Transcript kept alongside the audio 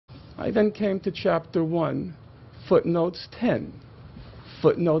I then came to chapter 1, footnotes 10,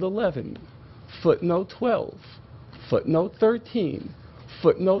 footnote 11, footnote 12, footnote 13,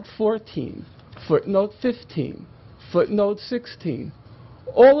 footnote 14, footnote 15, footnote 16.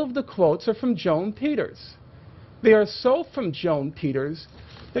 All of the quotes are from Joan Peters. They are so from Joan Peters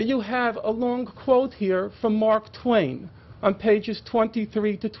that you have a long quote here from Mark Twain on pages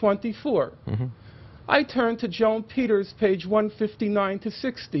 23 to 24. I turn to Joan Peters, page 159 to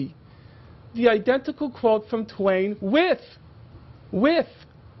 60. The identical quote from Twain with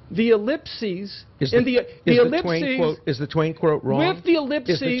the ellipses Is in the Twain quote wrong? With the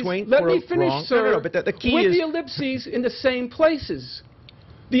ellipses, Is the Twain let me quote finish, wrong? sir. No, but the key with is the ellipses in the same places.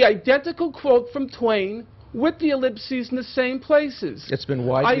 The identical quote from Twain with the ellipses in the same places. It's been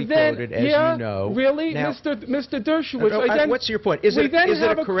widely quoted, as you know. Really, now, Mr. Dershowitz? What's your point? Is it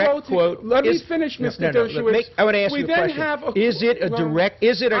a correct quote? Let me finish, Mr. Dershowitz. I want to ask you a question.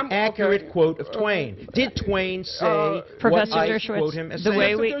 Is it an accurate quote of Twain? Did Twain say Professor what Dershowitz, I quote him as the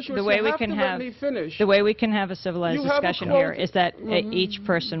way we can have a civilized discussion here is that each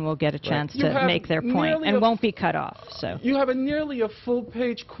person will get a chance to make their point and won't be cut off. So you have nearly a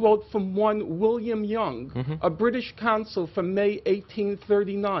full-page quote from one William Young, a British consul from May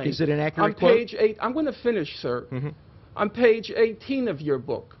 1839. Is it an accurate quote? On page 8, I'm going to finish, sir. On page 18 of your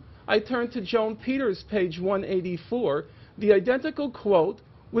book, I turn to Joan Peters, page 184, the identical quote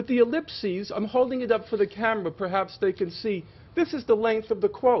with the ellipses. I'm holding it up for the camera. Perhaps they can see. This is the length of the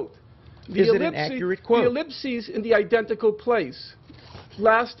quote. Is it an accurate quote? The ellipses in the identical place.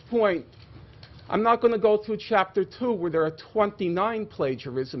 Last point. I'm not going to go through chapter 2 where there are 29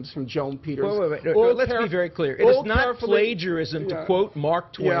 plagiarisms from Joan Peters. Wait. No, let's be very clear. It is not plagiarism to quote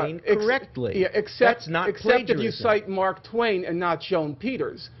Mark Twain correctly. That's not except if you cite Mark Twain and not Joan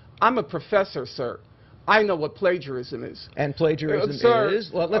Peters. I'm a professor, sir. I know what plagiarism is. And plagiarism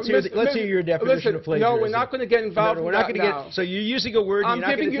is? Well, let's hear your definition of plagiarism. No, we're not going to get involved in that now. So you're using a word and you're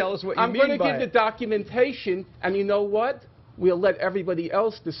not going to tell us what you mean by it. I'm going to give the documentation, and you know what? We'll let everybody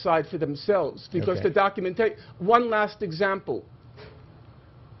else decide for themselves, because the documentation. One last example,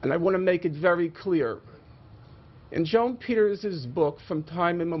 and I want to make it very clear. In Joan Peters' book, From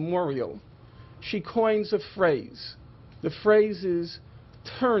Time Immemorial, she coins a phrase. The phrase is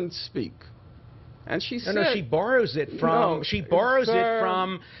turn speak. And she said, no, she borrows it from. No, she borrows it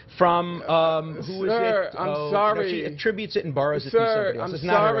from. Who is it? I'm sorry. No, she attributes it and borrows it from somebody else. It's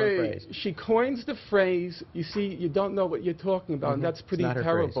not her own phrase. She coins the phrase. You see, you don't know what you're talking about, and that's pretty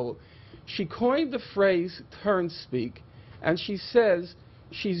terrible. She coined the phrase "turn speak," and she says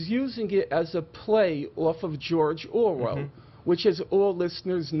she's using it as a play off of George Orwell, which, as all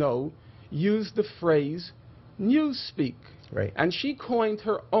listeners know, used the phrase "newspeak." Right. And she coined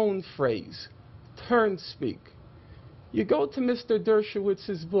her own phrase. Turn speak. You go to Mr.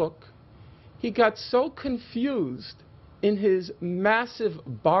 Dershowitz's book, he got so confused in his massive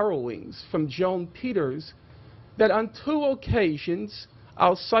borrowings from Joan Peters that on 2 occasions,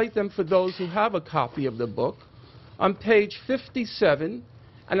 I'll cite them for those who have a copy of the book, on page 57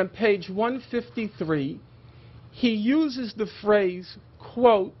 and on page 153, he uses the phrase,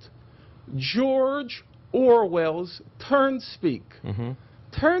 quote, George Orwell's turn speak.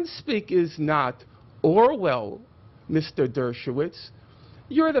 Turn speak is not Orwell, Mr. Dershowitz.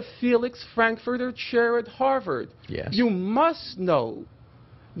 You're the Felix Frankfurter Chair at Harvard. Yes. You must know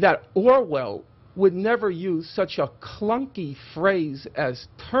that Orwell would never use such a clunky phrase as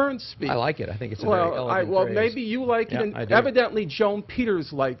turn speak. I like it. I think it's a very elegant phrase. Maybe you like it, and I do. evidently Joan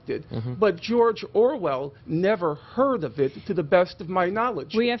Peters liked it. But George Orwell never heard of it, to the best of my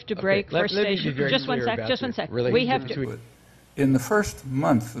knowledge. We have to break for station. Just one sec. We have to. In the first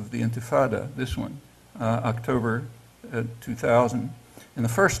month of the Intifada, this one, October 2000, in the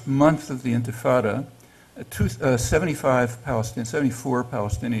first month of the Intifada, 74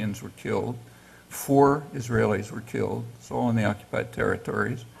 Palestinians were killed, 4 Israelis were killed. It's all in the occupied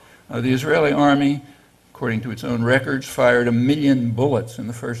territories. The Israeli army, according to its own records, fired 1 million bullets in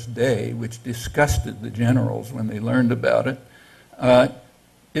the first day, which disgusted the generals when they learned about it.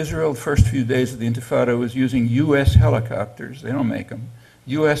 Israel, the first few days of the Intifada, was using U.S. helicopters, they don't make them,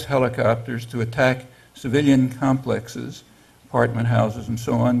 U.S. helicopters to attack civilian complexes, apartment houses and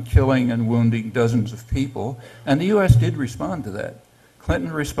so on, killing and wounding dozens of people. And the U.S. did respond to that.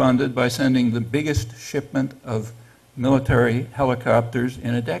 Clinton responded by sending the biggest shipment of military helicopters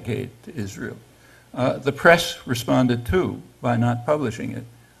in a decade to Israel. The press responded too by not publishing it.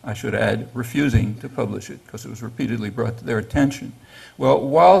 I should add, refusing to publish it because it was repeatedly brought to their attention. Well,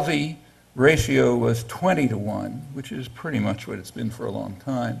 while the ratio was 20 to 1, which is pretty much what it's been for a long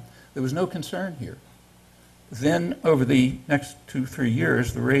time, there was no concern here. Then over the next 2-3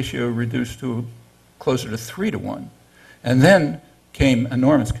 years, the ratio reduced to closer to 3 to 1. And then came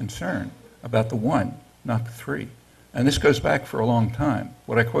enormous concern about the 1, not the 3. And this goes back for a long time.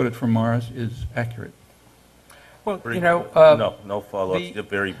 What I quoted from Morris is accurate. Well, brief, you know... no follow-up, just a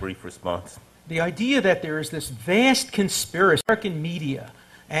very brief response. The idea that there is this vast conspiracy in American media,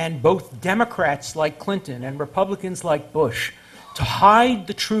 and both Democrats like Clinton and Republicans like Bush, to hide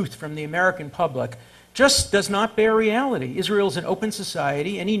the truth from the American public just does not bear reality. Israel is an open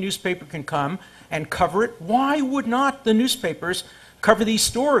society. Any newspaper can come and cover it. Why would not the newspapers cover these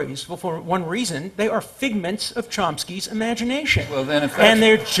stories? Well, for one reason, they are figments of Chomsky's imagination. Well, then and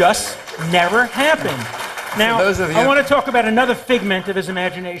they're just never happened. Now, I want to talk about another figment of his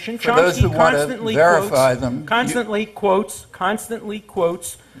imagination. Chomsky constantly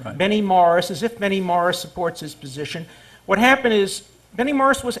quotes right. Benny Morris as if Benny Morris supports his position. What happened is Benny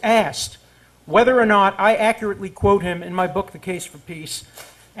Morris was asked whether or not I accurately quote him in my book, The Case for Peace,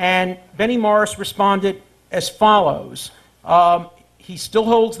 and Benny Morris responded as follows. He still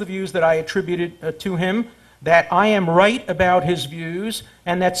holds the views that I attributed to him, that I am right about his views,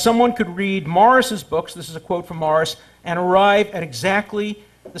 and that someone could read Morris's books, this is a quote from Morris, and arrive at exactly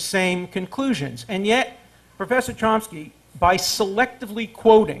the same conclusions. And yet, Professor Chomsky, by selectively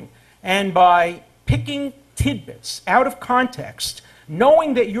quoting and by picking tidbits out of context,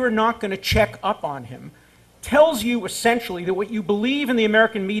 knowing that you're not going to check up on him, tells you essentially that what you believe in the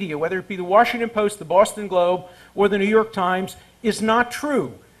American media, whether it be the Washington Post, the Boston Globe, or the New York Times, is not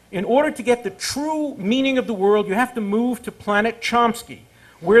true. In order to get the true meaning of the world, you have to move to Planet Chomsky,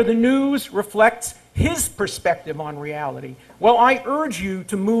 where the news reflects his perspective on reality. Well, I urge you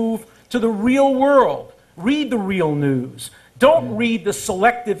to move to the real world. Read the real news. Don't read the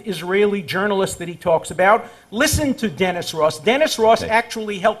selective Israeli journalist that he talks about. Listen to Dennis Ross. Dennis Ross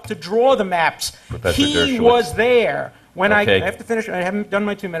actually helped to draw the maps. Professor He Dershowitz. was there. When I Okay. have to finish, I haven't done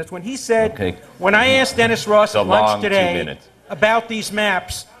my 2 minutes. When he said, Okay. when I asked Dennis Ross at lunch 2 today minutes. about these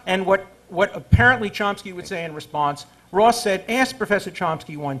maps and what apparently Chomsky would say in response, Ross said, ask Professor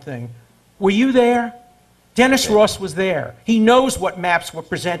Chomsky one thing. Were you there? Dennis Ross was there. He knows what maps were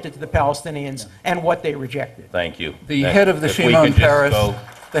presented to the Palestinians and what they rejected. Thank you. The head of the Shimon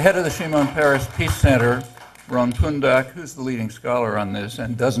Peres Peace Center, Ron Tundak, who's the leading scholar on this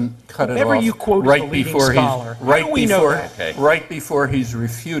and doesn't cut it Whoever off you quote right as the leading before scholar. he's right How do we before know that? Okay. right before he's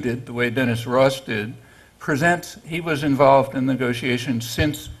refuted the way Dennis Ross did, presents he was involved in negotiations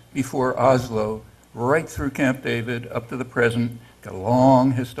since before Oslo, right through Camp David up to the present. Got a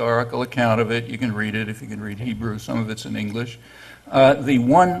long historical account of it. You can read it if you can read Hebrew. Some of it's in English.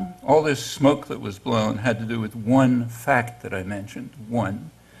 All this smoke that was blown had to do with one fact that I mentioned,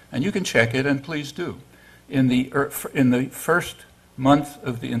 one. And you can check it, and please do. In the first month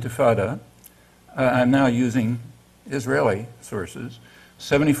of the Intifada, I'm now using Israeli sources,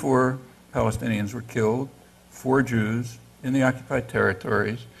 74 Palestinians were killed, 4 Jews in the occupied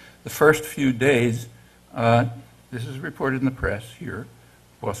territories. The first few days, this is reported in the press here,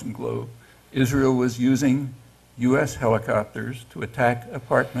 Boston Globe, Israel was using U.S. helicopters to attack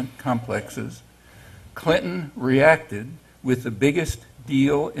apartment complexes. Clinton reacted with the biggest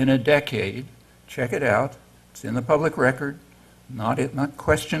deal in a decade. Check it out. It's in the public record, not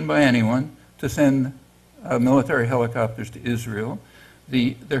questioned by anyone, to send military helicopters to Israel.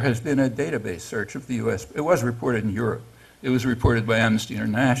 There has been a database search of the U.S. It was reported in Europe. It was reported by Amnesty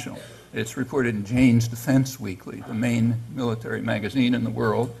International. It's reported in Jane's Defense Weekly, the main military magazine in the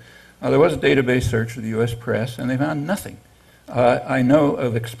world. There was a database search of the U.S. press, and they found nothing. I know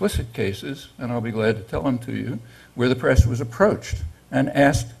of explicit cases, and I'll be glad to tell them to you, where the press was approached and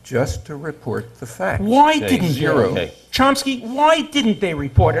asked just to report the facts. Why didn't Zero. they? Chomsky, why didn't they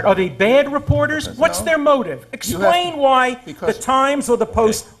report it? Are they bad reporters? What's their motive? Explain why the Times or the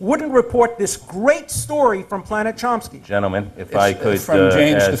Post wouldn't report this great story from Planet Chomsky. Gentlemen, if I could... From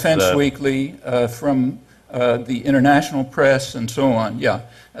Jane's Defense Weekly, from the international press, and so on. Yeah,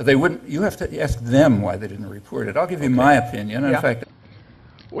 they wouldn't. You have to ask them why they didn't report it. I'll give you my opinion. In fact,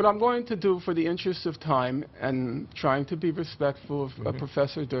 what I'm going to do, for the interest of time and trying to be respectful of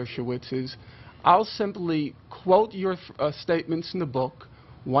Professor Dershowitz, is I'll simply quote your statements in the book,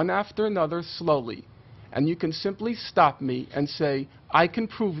 one after another, slowly. And you can simply stop me and say, I can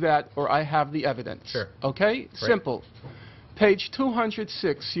prove that, or I have the evidence. Sure. Okay? Great. Simple. Page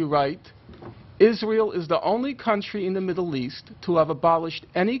 206, you write, Israel is the only country in the Middle East to have abolished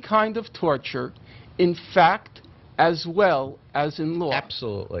any kind of torture, in fact, as well as in law.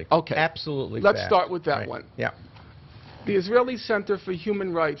 Absolutely. Okay. Absolutely. Let's start with that one. Yeah. The Israeli Center for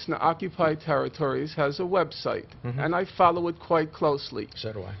Human Rights in the Occupied Territories has a website, and I follow it quite closely.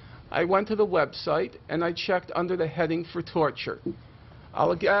 So do I went to the website and I checked under the heading for torture.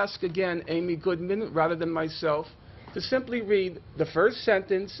 I'll ask again Amy Goodman, rather than myself, to simply read the first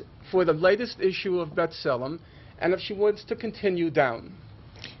sentence for the latest issue of B'Tselem, and if she wants to continue down.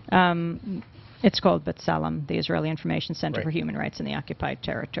 It's called B'Tselem, the Israeli Information Center for Human Rights in the Occupied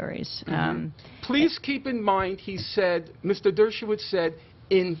Territories. Please keep in mind, he said, Mr. Dershowitz said,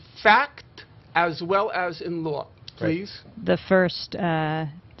 in fact as well as in law. Please. The first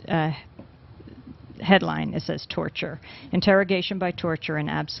headline, it says torture. Interrogation by torture and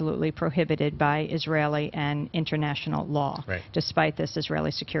absolutely prohibited by Israeli and international law. Despite this, Israeli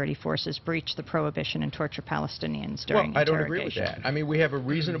security forces breached the prohibition and torture Palestinians during interrogation. I don't agree with that. I mean, we have a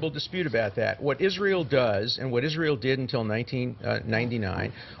reasonable dispute about that. What Israel does, and what Israel did until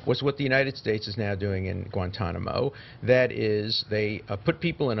 1999, was what the United States is now doing in Guantanamo. That is, they put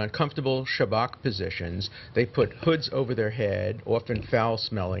people in uncomfortable shabak positions. They put hoods over their head, often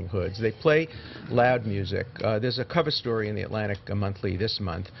foul-smelling hoods. They play loud music. There's a cover story in the Atlantic Monthly this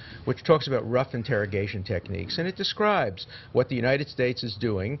month which talks about rough interrogation techniques, and it describes what the United States is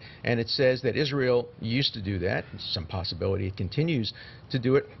doing, and it says that Israel used to do that. There's some possibility it continues to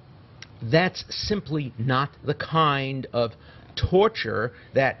do it. That's simply not the kind of torture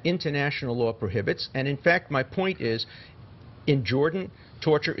that international law prohibits, and in fact my point is, in Jordan,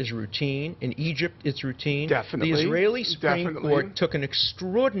 torture is routine. In Egypt, it's routine. Definitely. The Israeli Supreme Court took an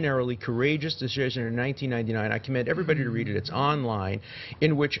extraordinarily courageous decision in 1999. I commend everybody to read it. It's online,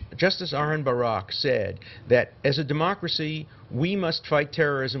 in which Justice Aharon Barak said that as a democracy, we must fight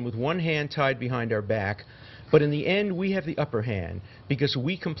terrorism with one hand tied behind our back, but in the end, we have the upper hand because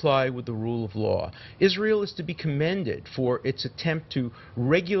we comply with the rule of law. Israel is to be commended for its attempt to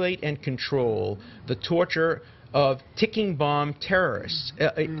regulate and control the torture of ticking bomb terrorists.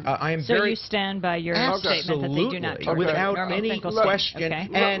 I am so you stand by your statement that they do not torture. Without any question,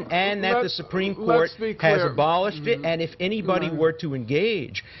 and that the Supreme Court has abolished it, and if anybody were to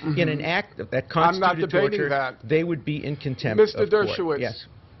engage in an act that constituted torture, they would be in contempt Mr. of Dershowitz. court. Yes.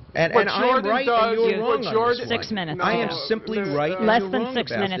 And I am right and you're wrong on this 6 minutes. I am simply right and less you're than wrong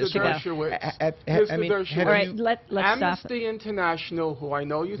 6 about minutes this. to go. Mr. Dershowitz. All right, let's stop. Amnesty International, who I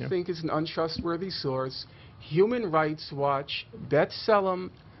know you think is an untrustworthy source, Human Rights Watch, B'Tselem,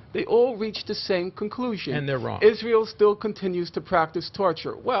 they all reach the same conclusion. And they're wrong. Israel still continues to practice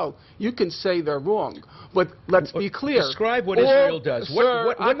torture. Well, you can say they're wrong, but let's be clear. Describe what Israel does. Sir,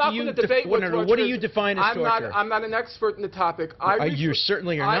 what I'm not going to debate what torture what do you define as torture? I'm not an expert in the topic. You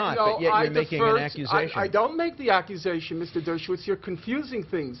certainly are not, but yet you're making an accusation. I don't make the accusation, Mr. Dershowitz. You're confusing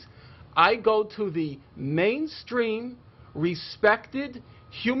things. I go to the mainstream, respected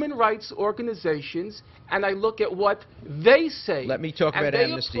human rights organizations, and I look at what they say. Let me talk about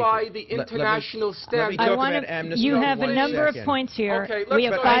amnesty. And they apply the international standards. Let me talk about amnesty. You have a number of points here. Okay, we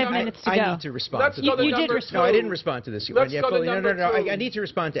have 5 minutes to go. I need to respond to this. You did respond. No, I didn't respond to this. No, I need to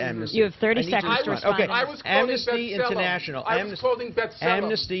respond to amnesty. You have 30 seconds to respond. Okay, Amnesty International.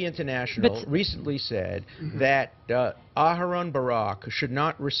 Amnesty International recently said that Aharon Barak should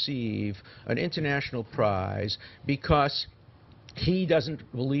not receive an international prize because he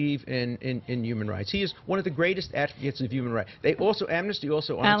doesn't believe in human rights. He is one of the greatest advocates of human rights. Amnesty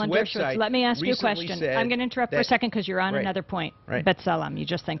also on its website. Let me ask you a question. I'm going to interrupt for a second because you're on another point. B'Tselem. You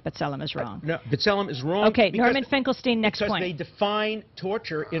just think B'Tselem is wrong. No, B'Tselem is wrong. Okay, Norman Finkelstein, next point. Because they define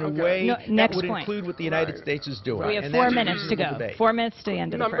torture in a way that would include what the United States is doing. We have 4 minutes to go. 4 minutes to the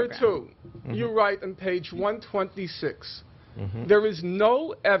end of the program. Number 2, you write on page 126, there is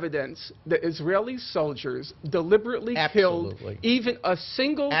no evidence that Israeli soldiers deliberately killed even a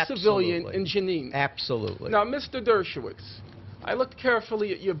single civilian in Jenin. Absolutely. Now, Mr. Dershowitz, I looked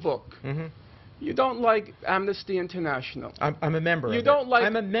carefully at your book. You don't like Amnesty International. I'm a member you don't like.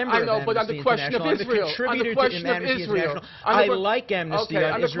 I'm a member I know, of but on the question of Israel. I'm a contributor to Amnesty International. I like Amnesty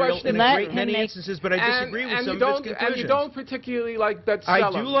on Israel in a great many instances, but I disagree with some of its conclusions. And you don't particularly like B'Tselem.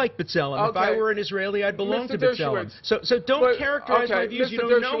 I do like B'Tselem. If I were an Israeli, I'd belong to B'Tselem. So don't characterize my views. You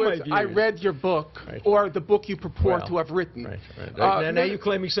don't know my views. I read your book, or the book you purport to have written. Now you're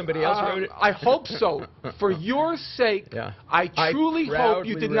claiming somebody else wrote it? I hope so. For your sake, I truly hope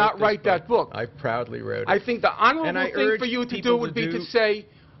you did not write that book. I proudly wrote it. I think the honorable thing for you to do would be to say,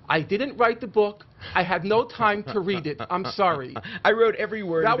 I didn't write the book. I had no time to read it. I'm sorry. I wrote every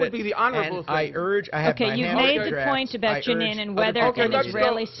word of it. That would be the honorable thing. I urge. I have okay, you've made the point about Jenin and whether an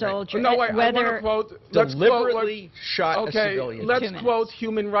Israeli soldier, deliberately shot a civilian. Let's quote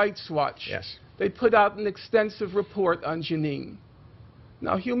Human Rights Watch. Yes. They put out an extensive report on Jenin.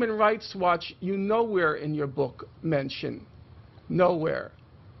 Now, Human Rights Watch, you nowhere in your book mention. Nowhere.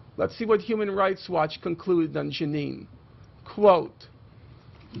 Let's see what Human Rights Watch concluded on Jenin. Quote,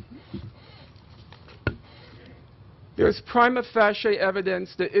 There's prima facie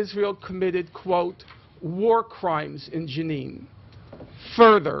evidence that Israel committed, quote, war crimes in Jenin.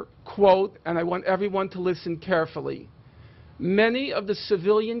 Further, quote, and I want everyone to listen carefully, many of the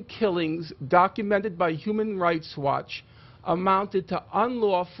civilian killings documented by Human Rights Watch amounted to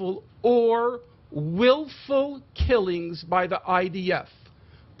unlawful or willful killings by the IDF.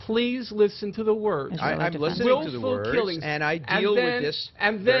 Please listen to the words. I'm listening willful to the words, killings. and I deal with this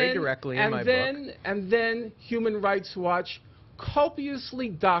very directly in my book. And then Human Rights Watch copiously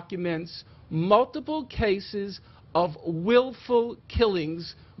documents multiple cases of willful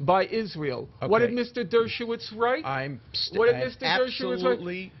killings by Israel. Okay. What did Mr. Dershowitz write? What did Mr. Dershowitz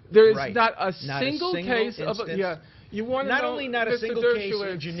write? There is not a single case of you want to not know, only not Mr. a single case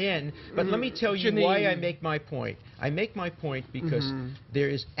in Jenin, but let me tell you why I make my point. I make my point because there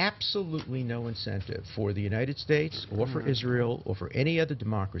is absolutely no incentive for the United States or for Israel or for any other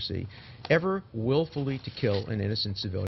democracy ever willfully to kill an innocent civilian.